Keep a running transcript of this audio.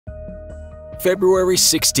February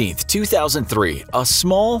 16, 2003, a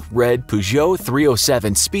small, red Peugeot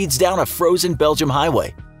 307 speeds down a frozen Belgium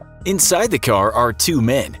highway. Inside the car are two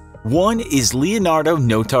men. One is Leonardo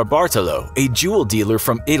Notarbartolo, a jewel dealer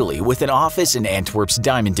from Italy with an office in Antwerp's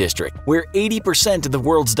diamond district, where 80% of the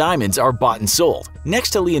world's diamonds are bought and sold.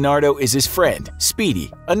 Next to Leonardo is his friend,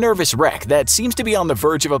 Speedy, a nervous wreck that seems to be on the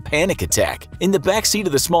verge of a panic attack. In the back seat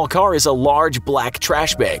of the small car is a large black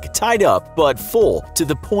trash bag, tied up but full to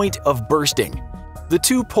the point of bursting. The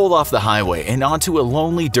two pulled off the highway and onto a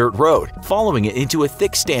lonely dirt road, following it into a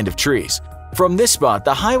thick stand of trees. From this spot,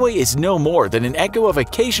 the highway is no more than an echo of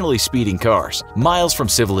occasionally speeding cars. Miles from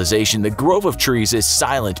civilization, the grove of trees is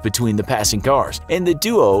silent between the passing cars, and the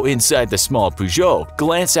duo inside the small Peugeot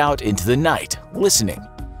glance out into the night, listening.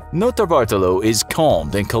 Notarbartolo is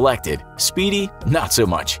calmed and collected. Speedy, not so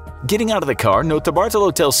much. Getting out of the car,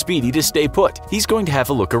 Notarbartolo tells Speedy to stay put. He's going to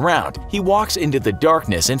have a look around. He walks into the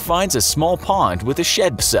darkness and finds a small pond with a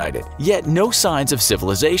shed beside it, yet no signs of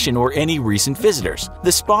civilization or any recent visitors.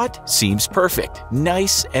 The spot seems perfect,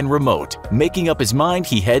 nice and remote. Making up his mind,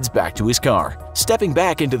 he heads back to his car. Stepping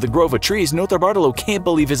back into the grove of trees, Notarbartolo can't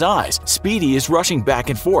believe his eyes. Speedy is rushing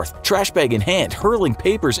back and forth, trash bag in hand, hurling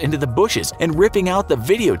papers into the bushes and ripping out the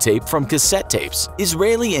videotape from cassette tapes.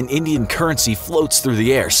 Israeli and Indian currency floats through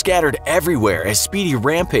the air, scattered everywhere as Speedy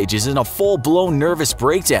rampages in a full-blown nervous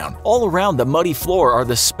breakdown. All around the muddy floor are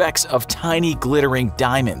the specks of tiny glittering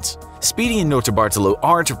diamonds. Speedy and Notarbartolo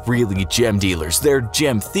aren't really gem dealers, they're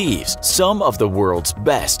gem thieves, some of the world's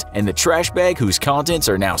best, and the trash bag, whose contents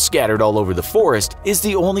are now scattered all over the forest, is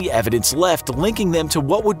the only evidence left linking them to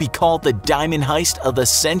what would be called the diamond heist of the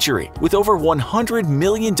century, with over $100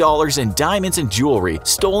 million in diamonds and jewelry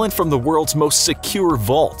stolen from the world's most secure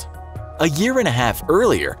vault. A year and a half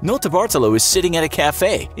earlier, Notarbartolo is sitting at a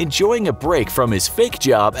cafe, enjoying a break from his fake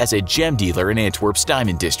job as a gem dealer in Antwerp's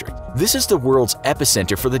diamond district. This is the world's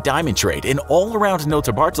epicenter for the diamond trade, and all around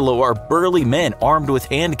Notarbartolo are burly men armed with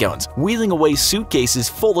handguns, wheeling away suitcases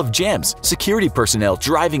full of gems, security personnel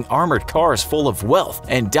driving armored cars full of wealth,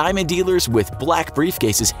 and diamond dealers with black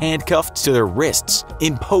briefcases handcuffed to their wrists,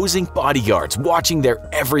 imposing bodyguards watching their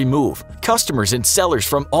every move. Customers and sellers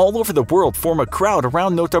from all over the world form a crowd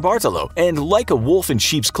around Notarbartolo, and like a wolf in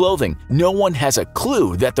sheep's clothing, no one has a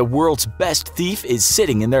clue that the world's best thief is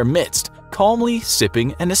sitting in their midst, calmly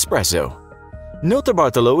sipping an espresso.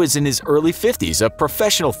 Notarbartolo is in his early 50s, a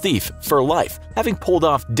professional thief for life. Having pulled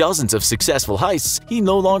off dozens of successful heists, he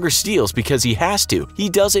no longer steals because he has to. He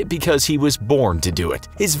does it because he was born to do it.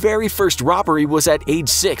 His very first robbery was at age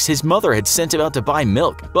 6. His mother had sent him out to buy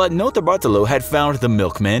milk, but Notarbartolo had found the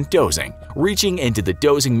milkman dozing. Reaching into the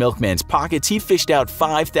dozing milkman's pockets, he fished out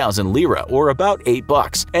 5,000 lira, or about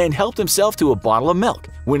 $8, and helped himself to a bottle of milk.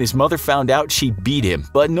 When his mother found out, she beat him,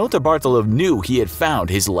 but Notarbartolo knew he had found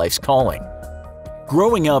his life's calling.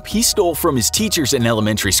 Growing up, he stole from his teachers in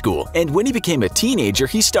elementary school, and when he became a teenager,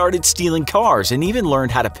 he started stealing cars and even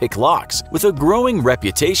learned how to pick locks. With a growing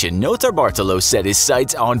reputation, Notarbartolo set his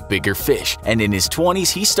sights on bigger fish, and in his 20s,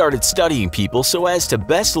 he started studying people so as to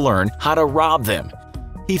best learn how to rob them.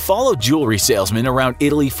 He followed jewelry salesmen around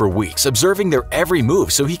Italy for weeks, observing their every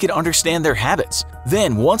move so he could understand their habits.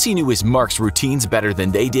 Then, once he knew his marks' routines better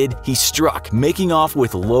than they did, he struck, making off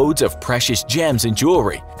with loads of precious gems and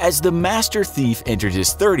jewelry. As the master thief entered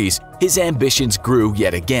his 30s, his ambitions grew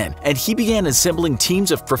yet again, and he began assembling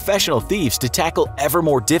teams of professional thieves to tackle ever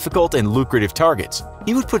more difficult and lucrative targets.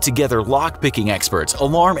 He would put together lock-picking experts,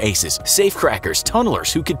 alarm aces, safecrackers,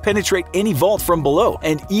 tunnelers who could penetrate any vault from below,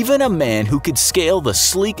 and even a man who could scale the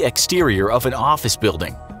sleek exterior of an office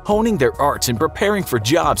building. Honing their arts and preparing for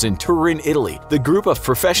jobs in Turin, Italy, the group of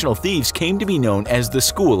professional thieves came to be known as the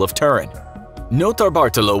School of Turin.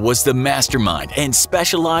 Notarbartolo was the mastermind and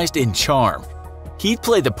specialized in charm. He'd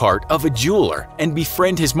play the part of a jeweler and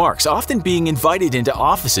befriend his marks, often being invited into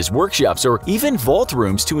offices, workshops, or even vault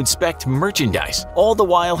rooms to inspect merchandise. All the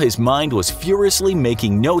while, his mind was furiously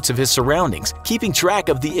making notes of his surroundings, keeping track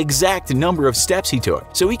of the exact number of steps he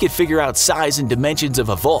took so he could figure out size and dimensions of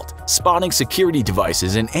a vault, spotting security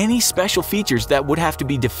devices and any special features that would have to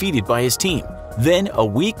be defeated by his team. Then, a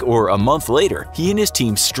week or a month later, he and his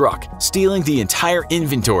team struck, stealing the entire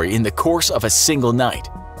inventory in the course of a single night.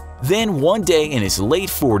 Then one day in his late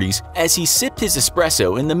 40s, as he sipped his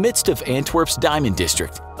espresso in the midst of Antwerp's diamond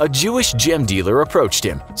district, a Jewish gem dealer approached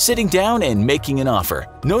him, sitting down and making an offer.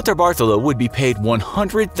 Notarbartolo would be paid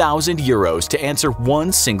 100,000 euros to answer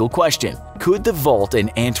one single question: could the vault in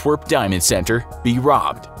Antwerp Diamond Center be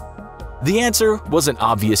robbed? The answer was an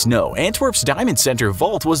obvious no. Antwerp's Diamond Center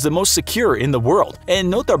vault was the most secure in the world,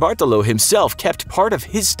 and Notarbartolo himself kept part of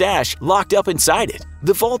his stash locked up inside it.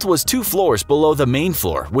 The vault was 2 floors below the main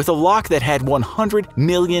floor with a lock that had 100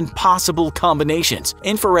 million possible combinations.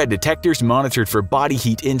 Infrared detectors monitored for body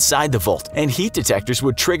heat inside the vault, and heat detectors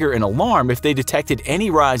would trigger an alarm if they detected any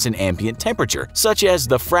rise in ambient temperature, such as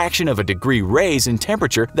the fraction of a degree raise in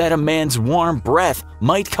temperature that a man's warm breath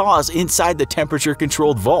might cause inside the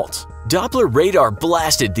temperature-controlled vault. Doppler radar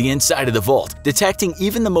blasted the inside of the vault, detecting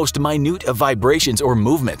even the most minute of vibrations or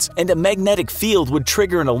movements, and a magnetic field would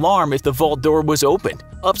trigger an alarm if the vault door was opened.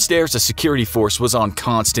 Upstairs, a security force was on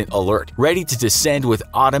constant alert, ready to descend with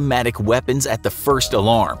automatic weapons at the first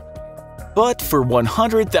alarm. But for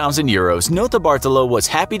 100,000 euros, Notarbartolo was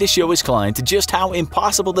happy to show his client just how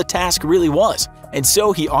impossible the task really was, and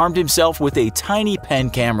so he armed himself with a tiny pen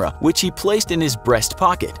camera, which he placed in his breast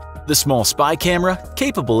pocket. The small spy camera,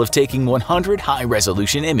 capable of taking 100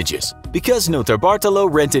 high-resolution images. Because Notarbartolo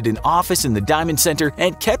rented an office in the Diamond Center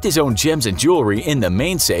and kept his own gems and jewelry in the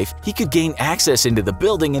main safe, he could gain access into the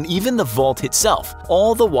building and even the vault itself,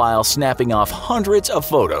 all the while snapping off hundreds of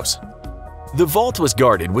photos. The vault was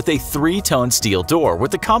guarded with a 3-ton steel door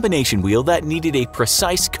with a combination wheel that needed a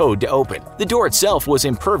precise code to open. The door itself was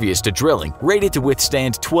impervious to drilling, rated to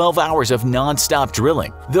withstand 12 hours of non-stop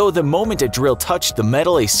drilling, though the moment a drill touched the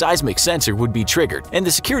metal, a seismic sensor would be triggered, and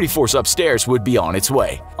the security force upstairs would be on its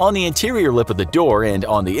way. On the interior lip of the door and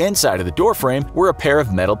on the inside of the door frame were a pair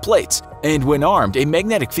of metal plates, and when armed, a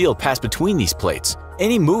magnetic field passed between these plates.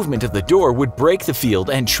 Any movement of the door would break the field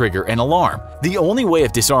and trigger an alarm. The only way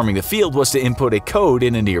of disarming the field was to input a code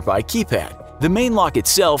in a nearby keypad. The main lock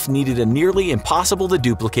itself needed a nearly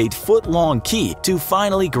impossible-to-duplicate foot-long key to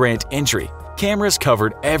finally grant entry. Cameras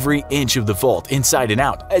covered every inch of the vault inside and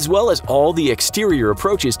out, as well as all the exterior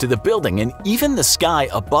approaches to the building and even the sky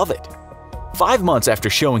above it. 5 months after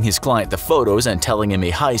showing his client the photos and telling him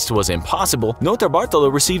a heist was impossible,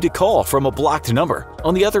 Notarbartolo received a call from a blocked number.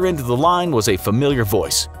 On the other end of the line was a familiar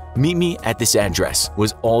voice. "Meet me at this address,"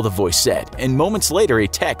 was all the voice said, and moments later a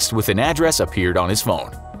text with an address appeared on his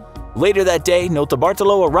phone. Later that day,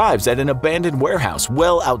 Notarbartolo arrives at an abandoned warehouse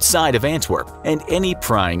well outside of Antwerp, and any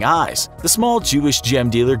prying eyes. The small Jewish gem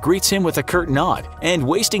dealer greets him with a curt nod, and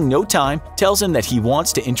wasting no time, tells him that he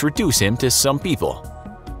wants to introduce him to some people.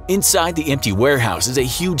 Inside the empty warehouse is a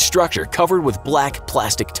huge structure covered with black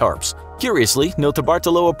plastic tarps. Curiously,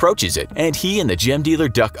 Notarbartolo approaches it, and he and the gem dealer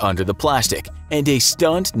duck under the plastic, and a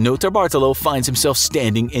stunned Notarbartolo finds himself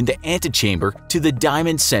standing in the antechamber to the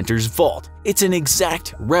Diamond Center's vault. It's an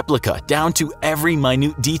exact replica down to every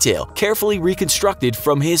minute detail, carefully reconstructed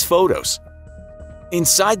from his photos.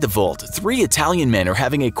 Inside the vault, 3 Italian men are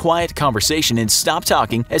having a quiet conversation and stop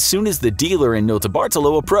talking as soon as the dealer and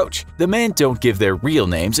Notarbartolo approach. The men don't give their real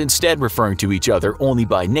names, instead referring to each other only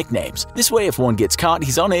by nicknames. This way, if one gets caught,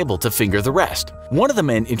 he's unable to finger the rest. One of the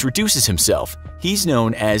men introduces himself. He's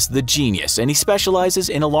known as the Genius, and he specializes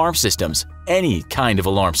in alarm systems. Any kind of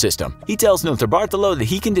alarm system. He tells Notarbartolo that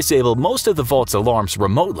he can disable most of the vault's alarms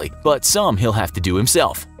remotely, but some he'll have to do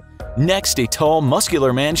himself. Next, a tall,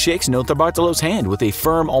 muscular man shakes Notarbartolo's hand with a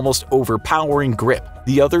firm, almost overpowering grip.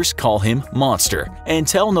 The others call him Monster, and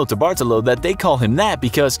tell Notarbartolo that they call him that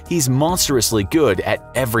because he's monstrously good at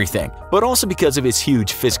everything, but also because of his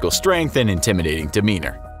huge physical strength and intimidating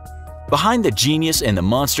demeanor. Behind the Genius and the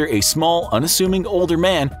Monster, a small, unassuming older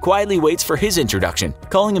man quietly waits for his introduction,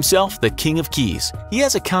 calling himself the King of Keys. He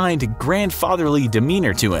has a kind, grandfatherly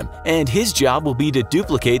demeanor to him, and his job will be to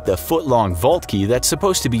duplicate the foot-long vault key that's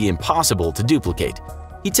supposed to be impossible to duplicate.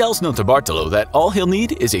 He tells Notarbartolo that all he'll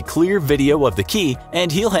need is a clear video of the key,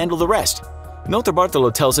 and he'll handle the rest.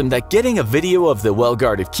 Notarbartolo tells him that getting a video of the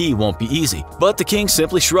well-guarded key won't be easy, but the king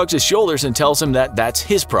simply shrugs his shoulders and tells him that that's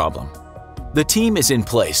his problem. The team is in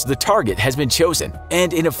place, the target has been chosen,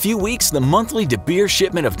 and in a few weeks the monthly De Beers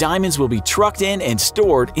shipment of diamonds will be trucked in and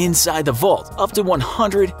stored inside the vault, up to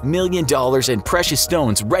 $100 million in precious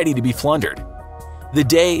stones ready to be plundered. The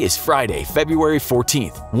day is Friday, February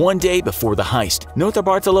 14th, one day before the heist.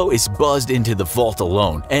 Notarbartolo is buzzed into the vault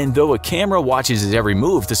alone, and though a camera watches his every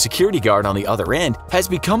move, the security guard on the other end has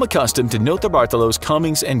become accustomed to Notarbartolo's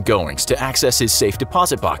comings and goings to access his safe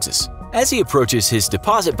deposit boxes. As he approaches his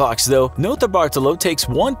deposit box, though, Notarbartolo takes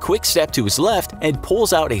one quick step to his left and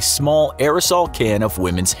pulls out a small aerosol can of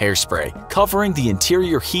women's hairspray, covering the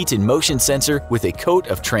interior heat and motion sensor with a coat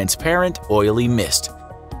of transparent, oily mist.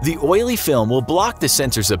 The oily film will block the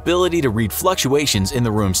sensor's ability to read fluctuations in the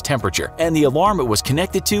room's temperature, and the alarm it was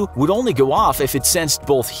connected to would only go off if it sensed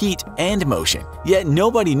both heat and motion. Yet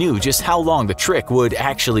nobody knew just how long the trick would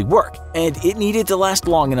actually work, and it needed to last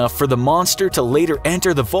long enough for the monster to later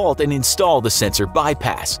enter the vault and install the sensor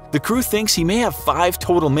bypass. The crew thinks he may have 5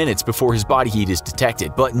 total minutes before his body heat is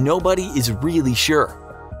detected, but nobody is really sure.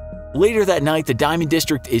 Later that night, the Diamond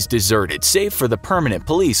District is deserted, save for the permanent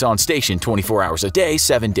police on station 24 hours a day,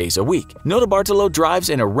 7 days a week. Notarbartolo drives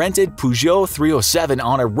in a rented Peugeot 307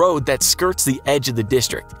 on a road that skirts the edge of the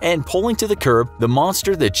district, and pulling to the curb, the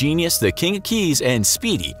monster, the genius, the King of Keys, and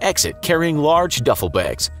Speedy exit carrying large duffel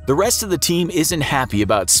bags. The rest of the team isn't happy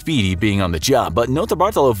about Speedy being on the job, but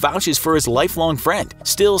Notarbartolo vouches for his lifelong friend.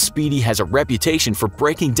 Still, Speedy has a reputation for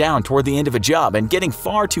breaking down toward the end of a job and getting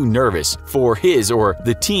far too nervous for his or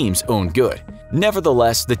the team's own good.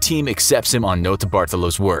 Nevertheless, the team accepts him on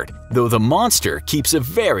Notarbartolo's word, though the monster keeps a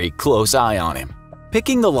very close eye on him.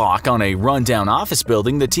 Picking the lock on a rundown office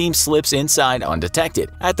building, the team slips inside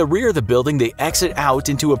undetected. At the rear of the building, they exit out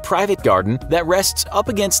into a private garden that rests up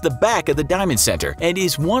against the back of the Diamond Center and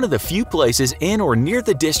is one of the few places in or near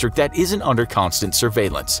the district that isn't under constant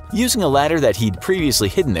surveillance. Using a ladder that he'd previously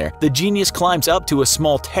hidden there, the genius climbs up to a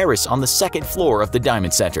small terrace on the second floor of the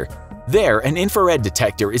Diamond Center. There, an infrared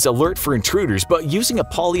detector is alert for intruders, but using a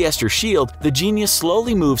polyester shield, the genius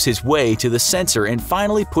slowly moves his way to the sensor and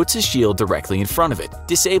finally puts his shield directly in front of it,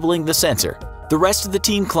 disabling the sensor. The rest of the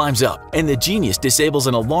team climbs up, and the genius disables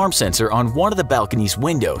an alarm sensor on one of the balcony's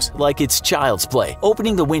windows, like it's child's play,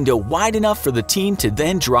 opening the window wide enough for the team to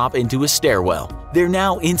then drop into a stairwell. They're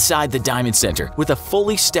now inside the Diamond Center, with a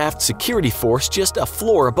fully staffed security force just a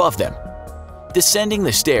floor above them. Descending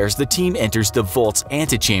the stairs, the team enters the vault's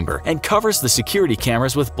antechamber and covers the security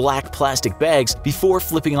cameras with black plastic bags before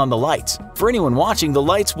flipping on the lights. For anyone watching, the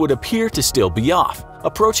lights would appear to still be off.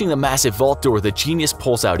 Approaching the massive vault door, the genius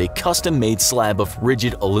pulls out a custom-made slab of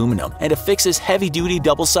rigid aluminum and affixes heavy-duty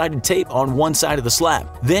double-sided tape on one side of the slab,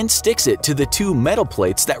 then sticks it to the two metal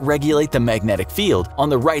plates that regulate the magnetic field on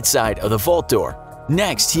the right side of the vault door.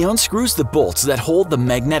 Next, he unscrews the bolts that hold the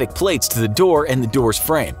magnetic plates to the door and the door's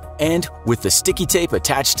frame, and, with the sticky tape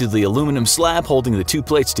attached to the aluminum slab holding the two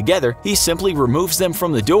plates together, he simply removes them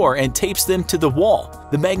from the door and tapes them to the wall.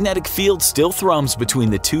 The magnetic field still thrums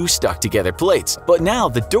between the two stuck-together plates, but now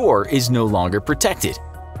the door is no longer protected.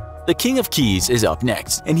 The King of Keys is up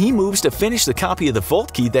next, and he moves to finish the copy of the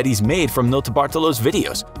vault key that he's made from Notarbartolo's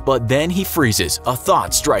videos. But then he freezes, a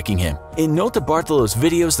thought striking him. In Notarbartolo's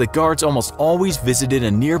videos, the guards almost always visited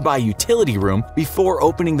a nearby utility room before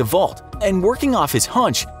opening the vault. And working off his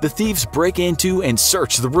hunch, the thieves break into and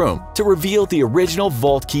search the room to reveal the original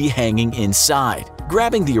vault key hanging inside.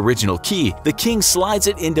 Grabbing the original key, the king slides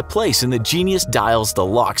it into place and the genius dials the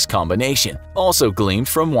lock's combination, also gleaned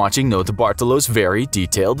from watching Notarbartolo's very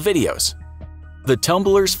detailed videos. The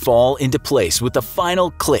tumblers fall into place with the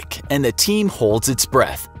final click and the team holds its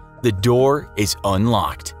breath. The door is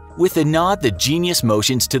unlocked. With a nod, the genius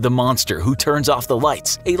motions to the monster, who turns off the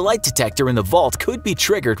lights. A light detector in the vault could be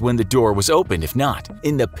triggered when the door was opened if not.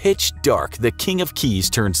 In the pitch dark, the King of Keys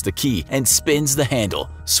turns the key and spins the handle,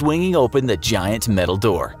 swinging open the giant metal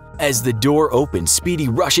door. As the door opens, Speedy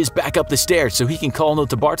rushes back up the stairs so he can call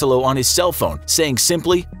Notarbartolo on his cell phone, saying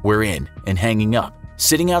simply, "We're in," and hanging up.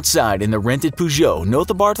 Sitting outside in the rented Peugeot,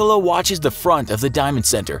 Notarbartolo watches the front of the Diamond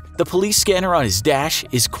Center. The police scanner on his dash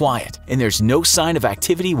is quiet, and there's no sign of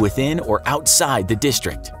activity within or outside the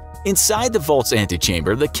district. Inside the vault's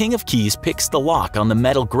antechamber, the King of Keys picks the lock on the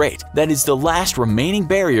metal grate that is the last remaining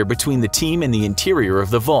barrier between the team and the interior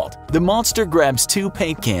of the vault. The monster grabs two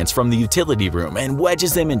paint cans from the utility room and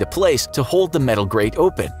wedges them into place to hold the metal grate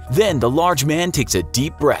open. Then the large man takes a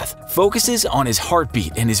deep breath, focuses on his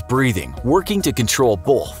heartbeat and his breathing, working to control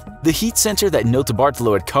both. The heat sensor that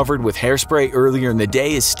Notarbartolo had covered with hairspray earlier in the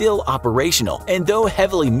day is still operational, and though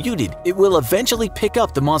heavily muted, it will eventually pick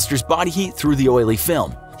up the monster's body heat through the oily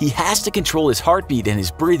film. He has to control his heartbeat and his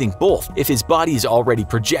breathing both if his body is already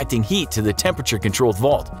projecting heat to the temperature-controlled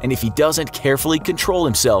vault, and if he doesn't carefully control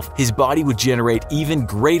himself, his body would generate even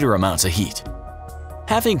greater amounts of heat.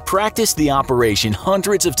 Having practiced the operation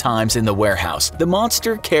hundreds of times in the warehouse, the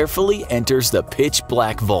monster carefully enters the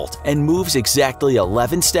pitch-black vault and moves exactly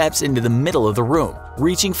 11 steps into the middle of the room,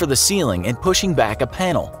 reaching for the ceiling and pushing back a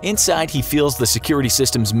panel. Inside, he feels the security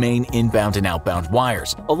system's main inbound and outbound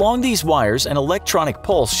wires. Along these wires, an electronic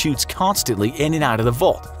pulse shoots constantly in and out of the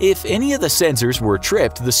vault. If any of the sensors were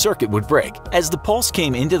tripped, the circuit would break. As the pulse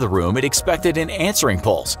came into the room, it expected an answering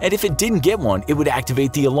pulse, and if it didn't get one, it would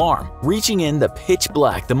activate the alarm. Reaching in the pitch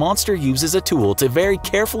black, the monster uses a tool to very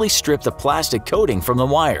carefully strip the plastic coating from the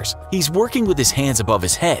wires. He's working with his hands above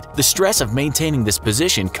his head, the stress of maintaining this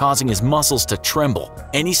position causing his muscles to tremble.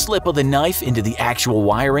 Any slip of the knife into the actual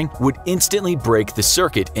wiring would instantly break the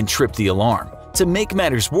circuit and trip the alarm. To make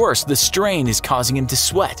matters worse, the strain is causing him to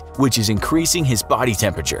sweat, which is increasing his body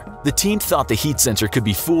temperature. The team thought the heat sensor could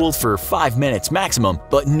be fooled for 5 minutes maximum,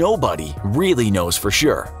 but nobody really knows for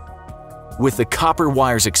sure. With the copper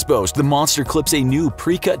wires exposed, the monster clips a new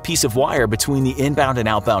pre-cut piece of wire between the inbound and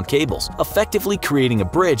outbound cables, effectively creating a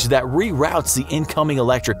bridge that reroutes the incoming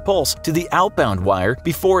electric pulse to the outbound wire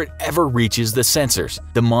before it ever reaches the sensors.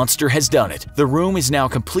 The monster has done it. The room is now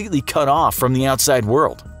completely cut off from the outside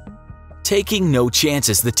world. Taking no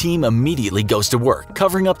chances, the team immediately goes to work,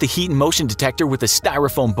 covering up the heat and motion detector with a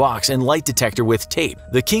styrofoam box and light detector with tape.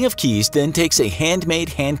 The King of Keys then takes a handmade,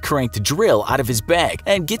 hand-cranked drill out of his bag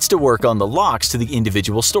and gets to work on the locks to the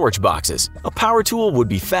individual storage boxes. A power tool would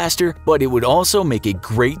be faster, but it would also make a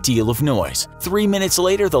great deal of noise. 3 minutes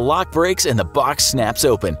later, the lock breaks and the box snaps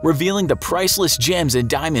open, revealing the priceless gems and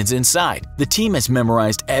diamonds inside. The team has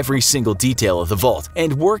memorized every single detail of the vault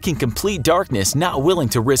and work in complete darkness, not willing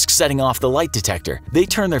to risk setting off the light detector. They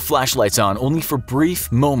turn their flashlights on only for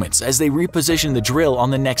brief moments as they reposition the drill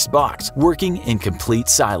on the next box, working in complete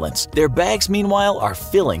silence. Their bags, meanwhile, are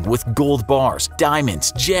filling with gold bars,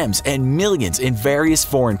 diamonds, gems, and millions in various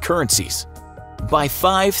foreign currencies. By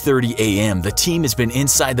 5:30 a.m., the team has been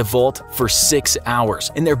inside the vault for 6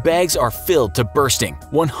 hours, and their bags are filled to bursting.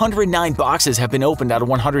 109 boxes have been opened out of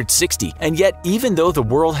 160, and yet even though the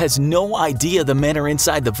world has no idea the men are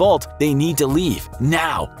inside the vault, they need to leave,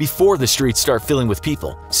 now, before the streets start filling with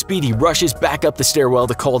people. Speedy rushes back up the stairwell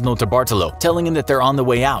to call Notarbartolo, telling him that they're on the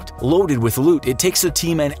way out. Loaded with loot, it takes the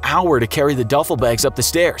team an hour to carry the duffel bags up the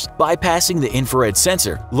stairs, bypassing the infrared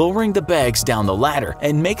sensor, lowering the bags down the ladder,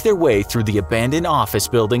 and make their way through the abandoned office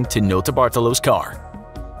building to Notarbartolo's car.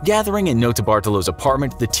 Gathering in Notarbartolo's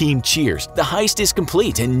apartment, the team cheers. The heist is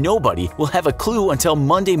complete and nobody will have a clue until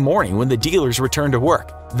Monday morning when the dealers return to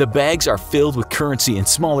work. The bags are filled with currency and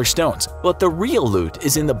smaller stones, but the real loot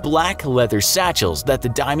is in the black leather satchels that the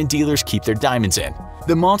diamond dealers keep their diamonds in.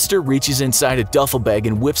 The monster reaches inside a duffel bag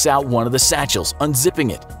and whips out one of the satchels, unzipping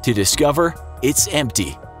it, to discover it's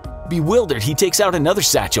empty. Bewildered, he takes out another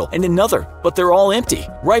satchel and another, but they're all empty.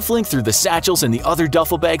 Rifling through the satchels and the other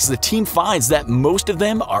duffel bags, the team finds that most of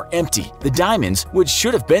them are empty. The diamonds, which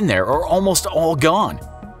should have been there, are almost all gone.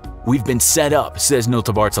 "We've been set up," says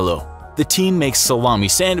Notarbartolo. The team makes salami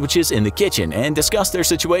sandwiches in the kitchen and discuss their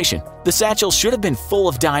situation. The satchels should have been full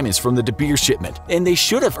of diamonds from the De Beers shipment, and they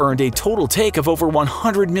should have earned a total take of over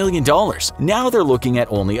 $100 million. Now they're looking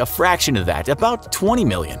at only a fraction of that, about $20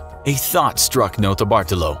 million. A thought struck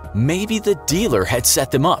Notarbartolo. Maybe the dealer had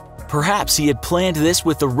set them up. Perhaps he had planned this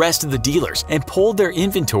with the rest of the dealers and pulled their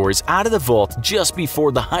inventories out of the vault just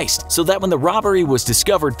before the heist, so that when the robbery was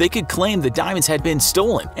discovered, they could claim the diamonds had been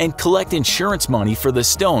stolen and collect insurance money for the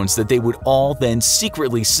stones that they would all then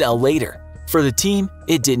secretly sell later. For the team,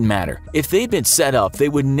 it didn't matter. If they'd been set up, they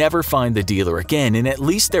would never find the dealer again, and at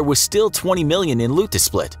least there was still $20 million in loot to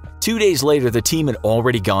split. 2 days later, the team had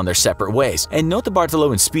already gone their separate ways, and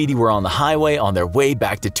Notarbartolo and Speedy were on the highway on their way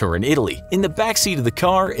back to Turin, Italy. In the backseat of the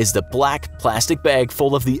car is the black plastic bag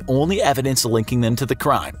full of the only evidence linking them to the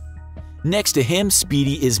crime. Next to him,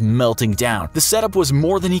 Speedy is melting down. The setup was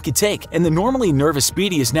more than he could take, and the normally nervous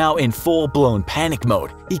Speedy is now in full-blown panic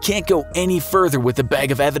mode. He can't go any further with the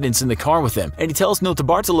bag of evidence in the car with him, and he tells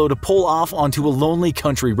Notarbartolo to pull off onto a lonely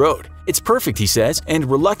country road. It's perfect, he says, and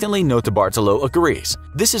reluctantly Notarbartolo agrees.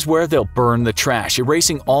 This is where they'll burn the trash,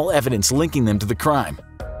 erasing all evidence linking them to the crime.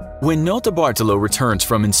 When Notarbartolo returns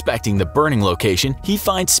from inspecting the burning location, he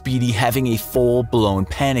finds Speedy having a full-blown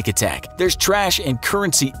panic attack. There's trash and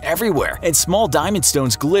currency everywhere, and small diamond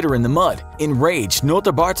stones glitter in the mud. Enraged,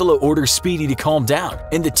 Notarbartolo orders Speedy to calm down,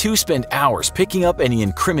 and the two spend hours picking up any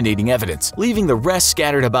incriminating evidence, leaving the rest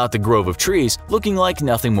scattered about the grove of trees, looking like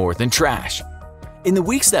nothing more than trash. In the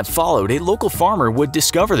weeks that followed, a local farmer would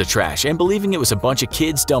discover the trash and, believing it was a bunch of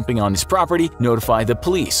kids dumping on his property, notify the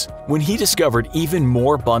police. When he discovered even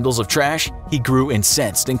more bundles of trash, he grew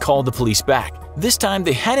incensed and called the police back. This time,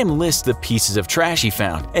 they had him list the pieces of trash he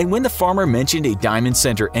found, and when the farmer mentioned a Diamond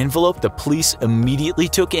Center envelope, the police immediately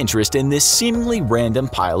took interest in this seemingly random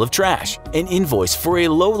pile of trash. An invoice for a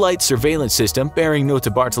low-light surveillance system bearing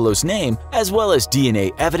Notarbartolo's name, as well as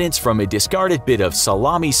DNA evidence from a discarded bit of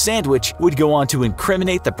salami sandwich, would go on to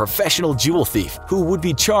incriminate the professional jewel thief, who would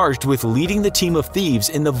be charged with leading the team of thieves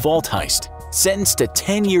in the vault heist. Sentenced to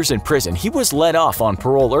 10 years in prison, he was let off on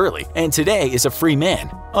parole early, and today is a free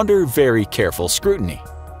man, under very careful scrutiny.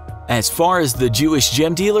 As far as the Jewish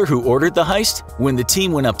gem dealer who ordered the heist, when the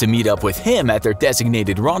team went up to meet up with him at their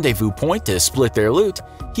designated rendezvous point to split their loot,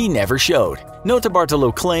 he never showed.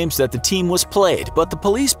 Notarbartolo claims that the team was played, but the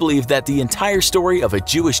police believe that the entire story of a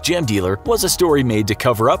Jewish gem dealer was a story made to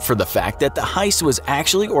cover up for the fact that the heist was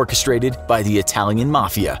actually orchestrated by the Italian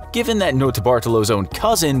mafia, given that Notarbartolo's own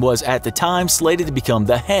cousin was at the time slated to become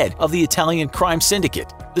the head of the Italian crime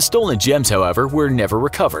syndicate. The stolen gems, however, were never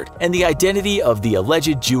recovered, and the identity of the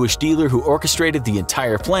alleged Jewish dealer who orchestrated the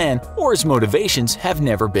entire plan or his motivations have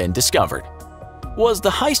never been discovered. Was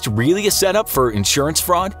the heist really a setup for insurance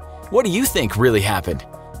fraud? What do you think really happened?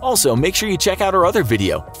 Also, make sure you check out our other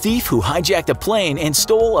video, Thief Who Hijacked a Plane and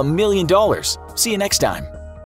Stole $1 Million. See you next time.